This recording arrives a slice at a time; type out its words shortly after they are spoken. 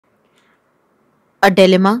A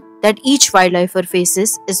dilemma that each wildlifer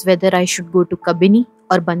faces is whether I should go to Kabini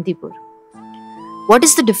or Bandipur. What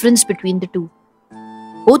is the difference between the two?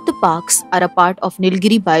 Both the parks are a part of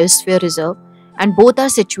Nilgiri Biosphere Reserve and both are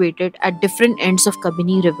situated at different ends of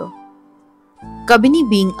Kabini River. Kabini,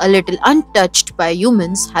 being a little untouched by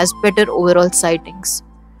humans, has better overall sightings.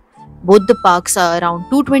 Both the parks are around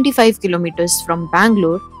 225 kilometers from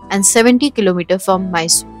Bangalore and 70 kilometers from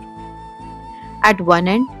Mysore. At one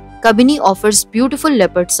end, Kabini offers beautiful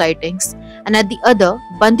leopard sightings, and at the other,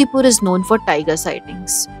 Bandipur is known for tiger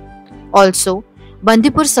sightings. Also,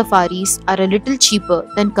 Bandipur safaris are a little cheaper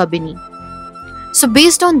than Kabini. So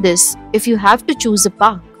based on this, if you have to choose a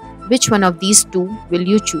park, which one of these two will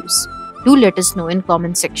you choose? Do let us know in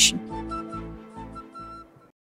comment section.